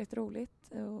 det var väldigt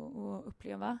roligt att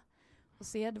uppleva och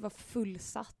se. Det var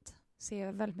fullsatt,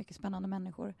 se väldigt mycket spännande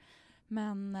människor.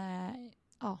 Men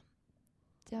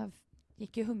jag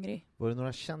gick ju hungrig. Var det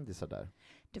några kändisar där?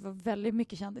 Det var väldigt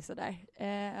mycket kändisar där.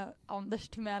 Anders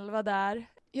Timell var där.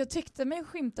 Jag tyckte mig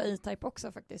skymta E-Type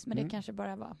också faktiskt, men det kanske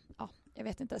bara var, jag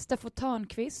vet inte. Steffo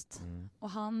Törnqvist. Och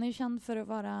han är ju känd för att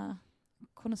vara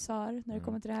konnässör när det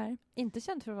kommer till det här. Inte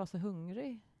känd för att vara så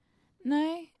hungrig.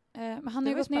 Nej, men han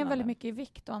har ju gått ner väldigt mycket i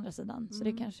vikt å andra sidan. Så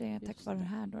det kanske är tack vare det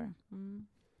här då.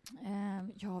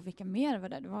 Vilka mer var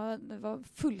det? Det var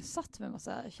fullsatt med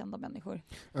massa kända människor.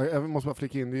 Jag måste bara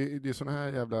flika in, det är såna här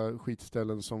jävla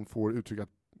skitställen som får uttryck att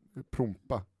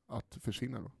prompa att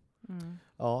försvinna då.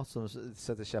 Ja, som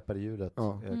sätter käppar i hjulet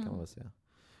kan man väl säga.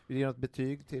 Vill du ge något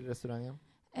betyg till restaurangen?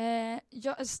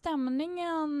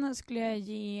 Stämningen skulle jag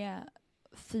ge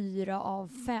 4 av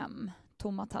 5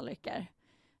 tomma tallrikar.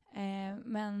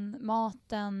 Men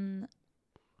maten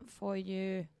får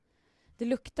ju... Det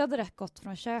luktade rätt gott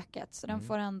från köket, så den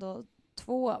får ändå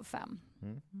 2 av 5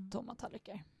 tomma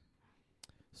tallrikar.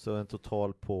 Så en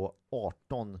total på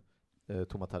 18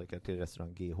 tomma tallrikar till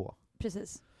restaurang GH.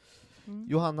 Precis.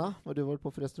 Johanna, vad har du varit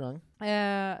på för restaurang?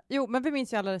 Men vi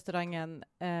minns ju alla restaurangen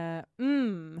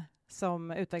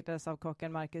som utvecklades av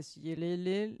kocken Marcus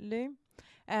Julili.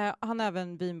 Han har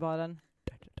även vinbaren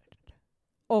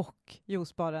och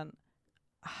juicebaren.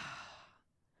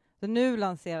 Så nu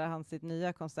lanserar han sitt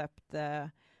nya koncept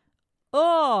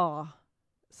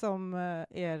som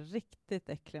är riktigt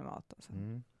äcklig mat. Alltså.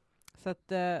 Så att,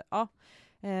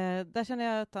 där känner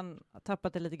jag att han har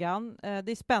tappat det lite grann.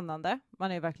 Det är spännande.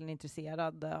 Man är verkligen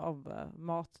intresserad av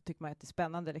mat. Tycker man att det är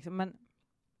spännande. Liksom. Men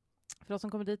för oss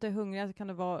som kommer dit och är hungriga så kan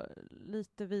det vara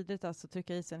lite vidrigt. Alltså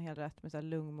trycka i sig en hel rätt med så här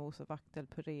lungmos och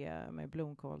vaktelpuré med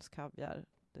blomkålskaviar.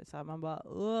 Det är så här, man bara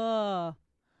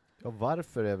Ja,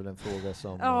 varför är väl en fråga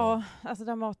som... Ja, alltså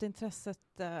det här matintresset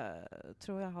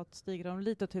tror jag har stigit dem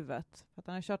lite åt huvudet. För att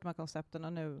han har kört de här koncepten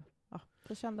och nu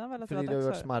det kände han väl att för det det var har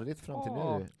dags varit smarrigt fram till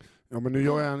nu. Ja, men nu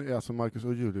gör jag alltså Marcus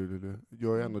och Julili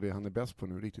gör ändå det han är bäst på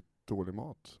nu, riktigt dålig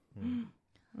mat.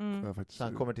 Så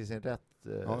han kommer till sin rätt.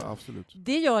 Ja, absolut.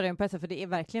 Det gör det på ett sätt, för det är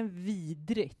verkligen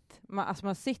vidrigt.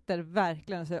 Man sitter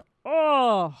verkligen och säger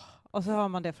och så har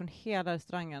man det från hela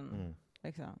restaurangen.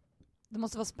 Liksom. Det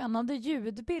måste vara spännande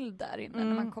ljudbild där inne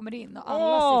när man kommer in och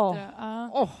alla sitter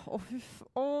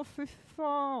fy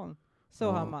fan.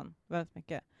 Så har man väldigt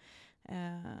mycket.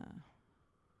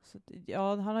 Så,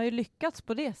 han har ju lyckats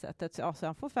på det sättet. Så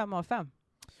han får 5 av 5.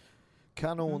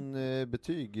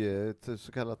 Kanonbetyg,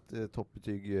 så kallat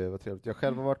toppbetyg, vad trevligt. Jag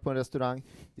själv har varit på en restaurang.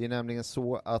 Det är nämligen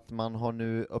så att man har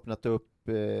nu öppnat upp,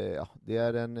 det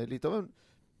är lite av en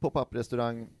pop-up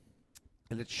restaurang,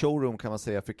 eller ett showroom kan man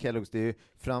säga för Kellogg's. Det är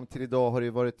fram till idag har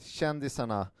det varit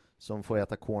kändisarna som får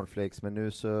äta cornflakes, men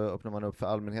nu så öppnar man upp för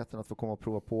allmänheten att få komma och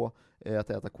prova på att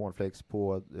äta cornflakes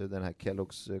på den här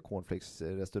Kellogg's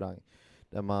cornflakes-restaurang.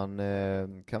 Där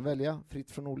man kan välja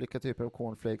fritt från olika typer av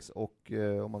cornflakes och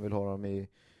om man vill ha dem i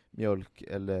mjölk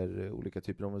eller olika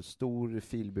typer av en stor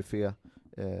filbuffé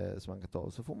som man kan ta,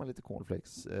 och så får man lite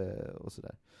cornflakes och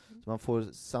sådär. Så man får,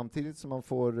 samtidigt som man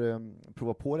får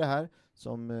prova på det här,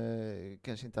 som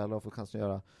kanske inte alla har fått chansen att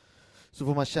göra, så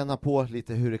får man känna på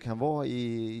lite hur det kan vara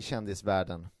i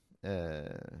kändisvärlden.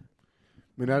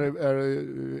 Men är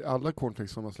det alla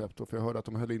cornflakes som har släppt då? För jag hörde att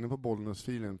de höll inne på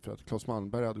Bollnäs-filen för att Claes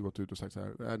Malmberg hade gått ut och sagt så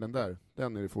här: är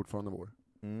den är det fortfarande vår.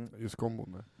 Just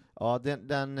kombon där. Ja,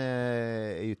 den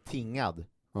är ju tingad,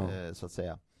 så att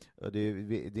säga. Och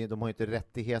de har ju inte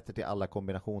rättigheter till alla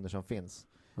kombinationer som finns.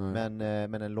 Men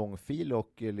en lång fil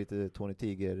och lite Tony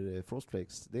Tiger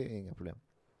Frostflakes, det är inga problem.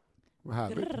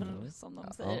 Grrr, som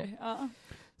de säger. Ja.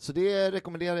 Så det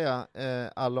rekommenderar jag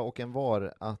alla och en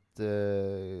var att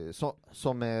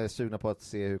som är sugna på att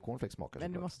se hur cornflakes smakar.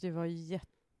 Men det måste ju vara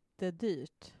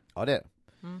jättedyrt. Ja, det är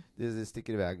det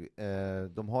sticker iväg.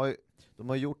 De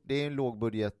har gjort, det är en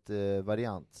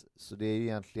lågbudgetvariant, så det är ju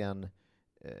egentligen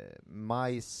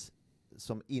majs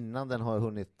som innan den har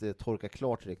hunnit torka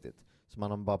klart riktigt, så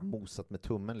man har bara mosat med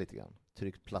tummen lite grann,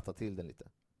 tryckt platta till den lite.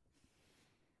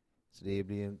 Så det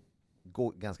blir en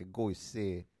ganska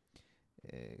gojsig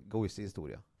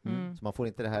historia. Så man får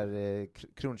inte det här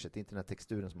crunchet, inte den här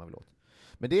texturen som man vill åt.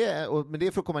 Men det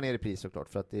är för att komma ner i pris såklart,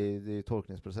 för att det är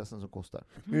torkningsprocessen som kostar.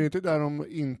 Det är inte där de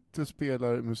inte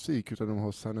spelar musik, utan de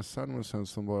har Sanne Samuelsson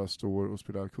som bara står och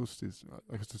spelar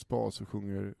akustisk bas och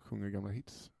sjunger gamla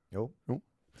hits. Jo.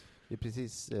 Det är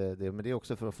precis det, men det är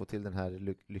också för att få till den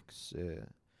här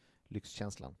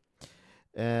lyxkänslan.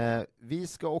 Vi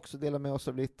ska också dela med oss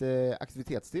av lite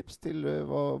aktivitetstips till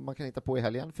vad man kan hitta på i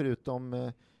helgen,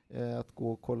 förutom att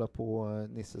gå och kolla på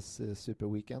Nisses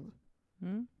superweekend.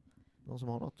 Någon som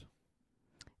har något?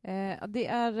 Det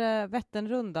är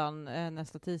Vätternrundan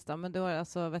nästa tisdag, men då är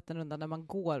alltså Vätternrundan där man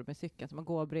går med cykeln, så man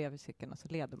går bredvid cykeln och så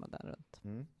leder man den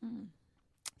runt.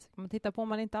 Så kan man titta på om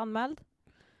man inte är anmäld.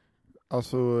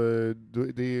 Alltså,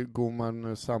 det går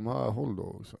man samma håll då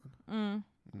också?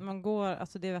 Man går,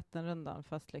 alltså det är Vätternrundan,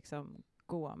 fast liksom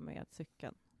gå med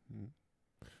cykeln. Men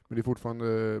det är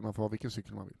fortfarande, man får ha vilken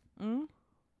cykel man vill.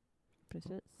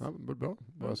 Precis. Ja, bra.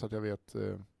 Bara så att jag vet,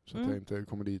 så att jag inte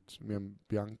kommer dit med en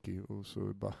Bianchi och så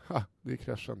bara, det är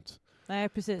kraschant. Nej,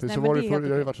 precis. För Nej, så men var det det är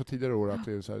har ju varit så tidigare år att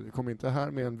det är så här, det kommer inte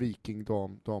här med en Viking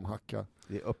damhacka.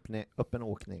 Det är öppen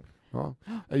åkning. Ja.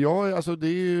 Alltså det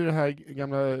är ju det här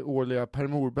gamla årliga Per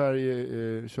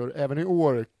Morberg kör även i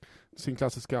år sin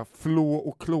klassiska Flå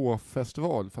och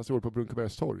Klå-festival, fast i år på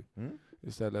Brunkebergs torg.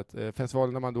 Istället.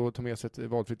 Festivalen där man då tar med sig ett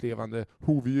valfritt levande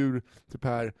hovdjur till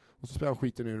Per, och så spelar han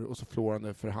skiten ur och så flår han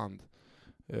det för hand.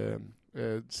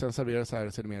 Sen serveras här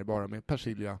sedan mer bara med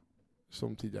persilja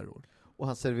som tidigare år. Och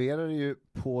han serverar ju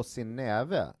på sin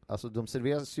näve. Alltså de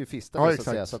serveras ju fistade, så att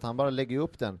säga, så att han bara lägger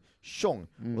upp den, tjong,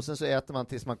 och sen så äter man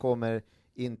tills man kommer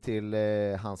in till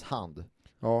hans hand.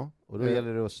 Ja. Och då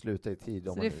gäller det att sluta i tid.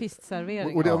 Så det är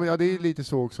fistservering. Och det är lite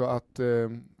så också att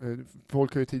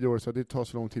folk har ju tidigare år så att det tar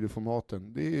så lång tid att få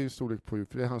maten. Det är ju storlek på djur,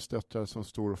 för det är hans döttrar som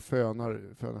står och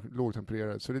fönar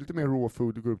lågtempererade. Så det är lite mer raw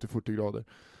food, det går upp till 40 grader.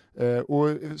 Och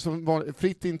som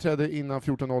fritt inträde innan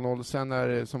 14.00. Sen är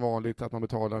det som vanligt att man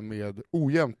betalar med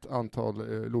ojämnt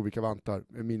antal Lovikka-vantar,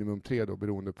 minimum 3 då,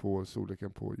 beroende på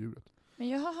storleken på djuret. Men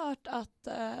jag har hört att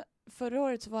förra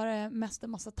året så var det mest en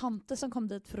massa tanter som kom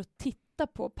dit för att titta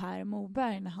på Per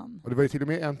Morberg när han... Och det var ju till och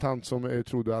med en tant som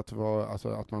trodde att,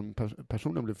 att man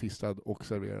personen blev fistad och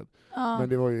serverad. Ja. Men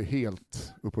det var ju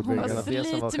helt uppåt väggarna.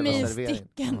 väggarna. Förlit mig i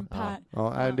sticken, Per.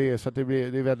 Ja, det är, så att det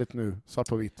är väldigt nu, svart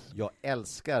på vitt. Jag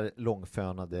älskar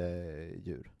långfönade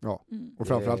djur. Ja, och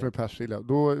framförallt med persilja.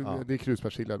 Det är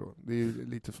kruspersilja då. Det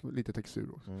är lite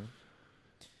textur också.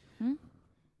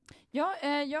 Ja,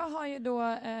 jag har ju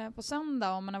då på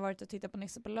söndag, om man har varit och tittat på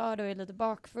Nisse på lördag och är lite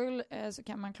bakfull, så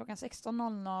kan man klockan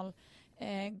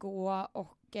 16.00 gå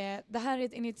och det här är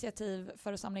ett initiativ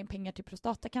för att samla in pengar till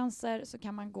prostatacancer. Så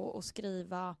kan man gå och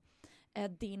skriva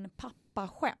din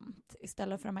pappa-skämt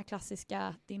istället för de här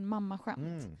klassiska din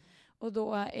mamma-skämt. Och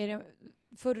då är det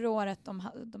förra året,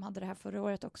 de hade det här förra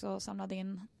året också, samlade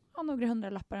in några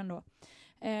 100-lappar ändå.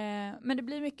 Men det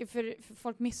blir mycket för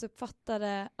folk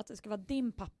missuppfattade att det ska vara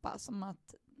din pappa,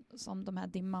 som de här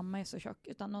din mamma är så tjock,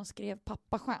 utan de skrev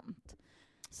pappaskämt.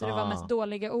 Så det var mest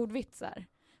dåliga ordvitsar.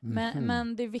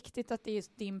 Men det är viktigt att det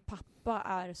just din pappa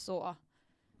är så.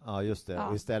 Ja, just det. Ja.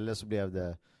 Och istället så blev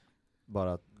det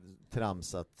bara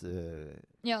trams att...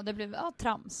 Ja, det blev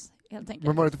trams helt enkelt.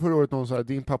 Men var det inte förra året någon så här,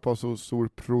 din pappa har så stor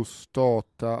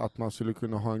prostata att man skulle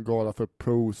kunna ha en gala för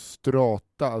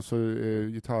prostrata, alltså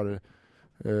gitarr.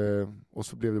 Och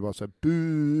så blev det bara så här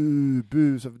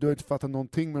bu, så du har inte fattat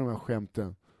någonting med de här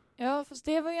skämten. Ja, fast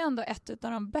det var ju ändå ett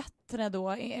av de bättre då,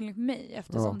 enligt mig,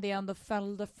 eftersom det ändå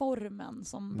följde formen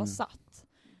som var satt.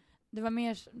 Det var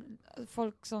mer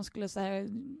folk som skulle så här,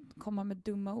 komma med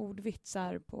dumma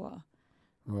ordvitsar på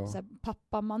så här,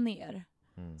 pappamaner.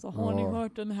 Så har ni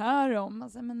hört den här om?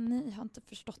 Alltså, men ni har inte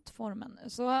förstått formen.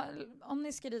 Så om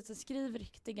ni skriver så skriv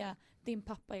riktiga, din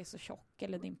pappa är så tjock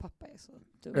eller din pappa är så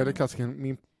dum. Eller klassiken,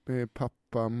 min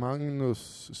pappa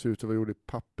Magnus ser ut att vara gjord i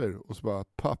papper och så bara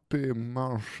papi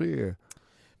maché.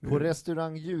 På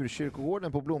restaurang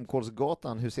Djurkyrkogården på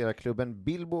Blomkålsgatan huserar klubben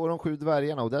Bilbo och de 7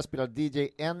 dvärgarna, och där spelar DJ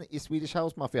N i Swedish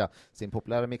House Mafia sin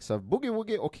populära mix av Boogie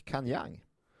Woogie och Kanyang.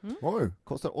 Oj.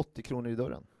 Kostar 80 kronor i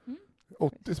dörren.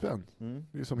 80 spänn.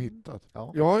 Det är som hittat.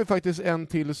 Ja. Jag har ju faktiskt en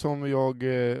till som jag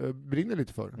brinner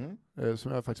lite för.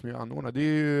 Som jag faktiskt med anordnar. Det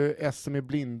är ju SM i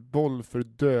blindboll för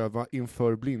döva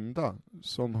inför blinda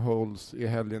som hålls i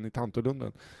helgen i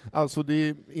Tantolunden. Alltså det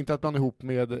är inte att blanda ihop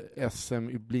med SM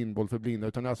i blindboll för blinda,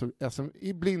 utan alltså SM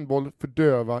i blindboll för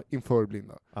döva inför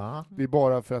blinda. Det är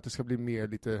bara för att det ska bli mer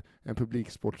lite en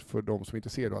publiksport för de som inte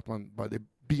ser då, att man bara det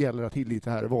bjällrar till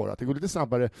lite här och var. Att det går lite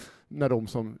snabbare när de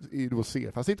som då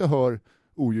ser, fast inte hör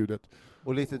oljudet.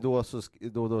 Och lite då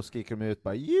skriker de ut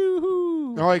bara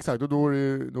juhu! Ja, exakt. Och då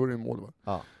är det mål. Va?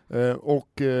 Ja.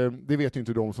 Och det vet ju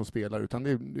inte de som spelar, utan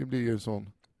det blir ju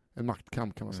en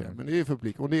maktkamp kan man säga. Men det är för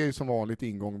publik. Och det är som vanligt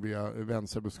ingång via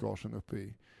vänsterbuskagen uppe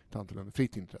i Tantolunden.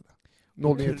 Fritt inträde.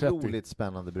 09.30. Otroligt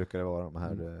spännande brukar det vara de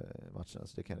här matcherna,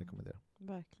 så det kan jag rekommendera.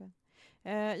 Verkligen.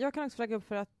 Jag kan också flagga upp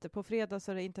för att på fredag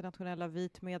så är det internationella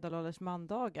vit medelålders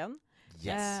mandagen.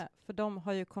 Yes. För de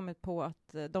har ju kommit på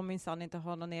att de minsann inte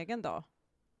har någon egen dag.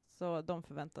 Så de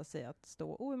förväntar sig att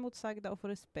stå oemotsagda och få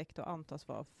respekt och antas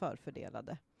vara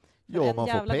förfördelade. Ja,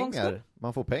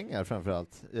 man får pengar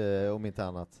framförallt, om inte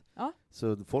annat. Ja.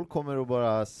 Så folk kommer och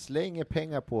bara slänger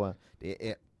pengar på. Det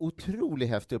är otroligt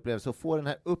häftig upplevelse att få den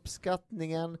här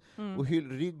uppskattningen och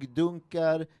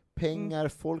ryggdunkar, pengar,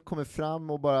 folk kommer fram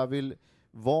och bara vill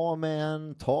vara med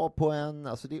en, ta på en.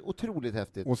 Alltså det är otroligt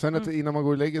häftigt. Och sen innan man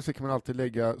går och lägger sig kan man alltid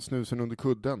lägga snusen under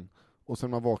kudden. Och sen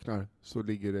när man vaknar så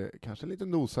ligger det kanske en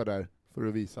liten nosa där för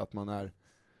att visa att man är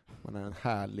en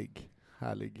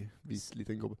härlig vis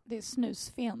liten gubbe. Det är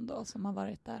snusfen då som har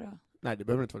varit där och... Nej, det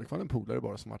behöver inte vara. Det kan vara en polare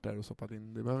bara som varit där och soppat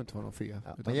in. Det behöver inte vara någon fe.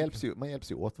 Ja, man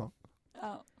hjälps ju åt, va?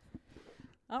 Ja.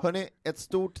 Hörrni, ett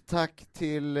stort tack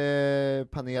till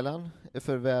panelen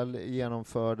för väl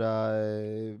genomförda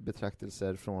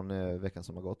betraktelser från veckan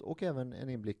som har gått, och även en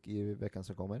inblick i veckan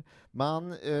som kommer.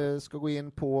 Man ska gå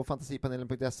in på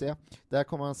fantasipanelen.se. Där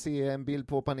kommer man se en bild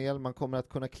på panel. Man kommer att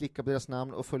kunna klicka på deras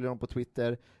namn och följa dem på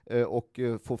Twitter och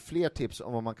få fler tips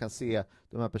om vad man kan se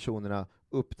de här personerna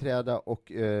uppträda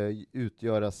och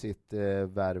utgöra sitt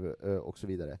värv och så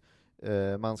vidare.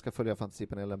 Man ska följa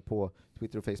Fantasipanelen på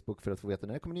Twitter och Facebook för att få veta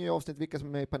när det kommer nya avsnitt, vilka som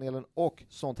är med i panelen och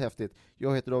sånt häftigt.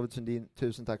 Jag heter David Sundin,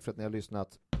 tusen tack för att ni har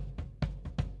lyssnat.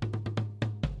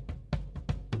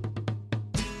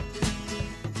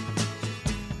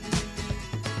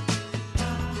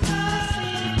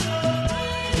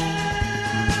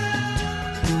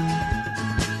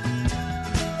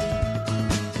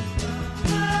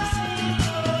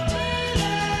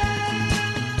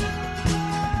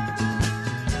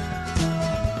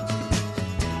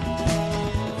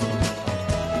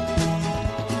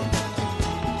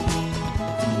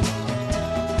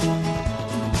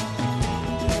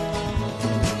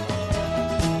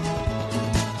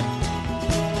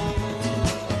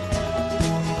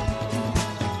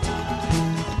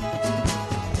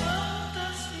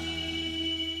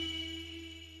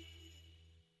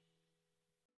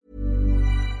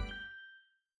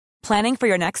 Planning for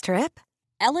your next trip?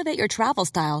 Elevate your travel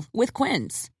style with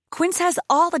Quince. Quince has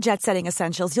all the jet-setting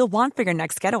essentials you'll want for your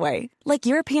next getaway, like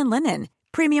European linen,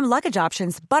 premium luggage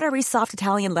options, buttery soft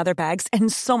Italian leather bags, and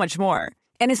so much more.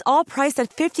 And is all priced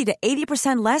at 50 to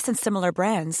 80% less than similar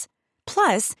brands.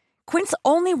 Plus, Quince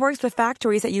only works with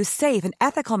factories that use safe and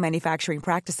ethical manufacturing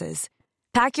practices.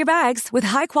 Pack your bags with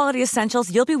high-quality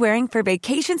essentials you'll be wearing for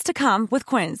vacations to come with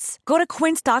Quince. Go to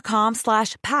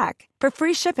quince.com/pack for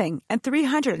free shipping and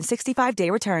 365-day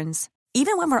returns.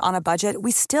 Even when we're on a budget,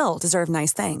 we still deserve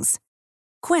nice things.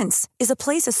 Quince is a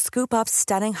place to scoop up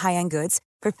stunning high-end goods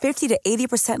for 50 to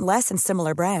 80% less than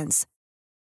similar brands.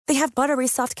 They have buttery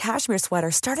soft cashmere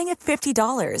sweaters starting at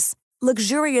 $50,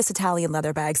 luxurious Italian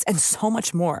leather bags, and so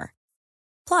much more.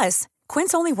 Plus,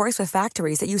 Quince only works with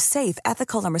factories that use safe,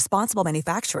 ethical, and responsible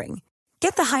manufacturing.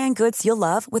 Get the high-end goods you'll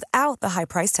love without the high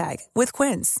price tag with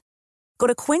Quince. Go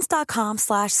to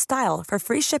quince.com/style for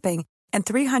free shipping and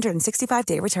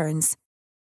 365-day returns.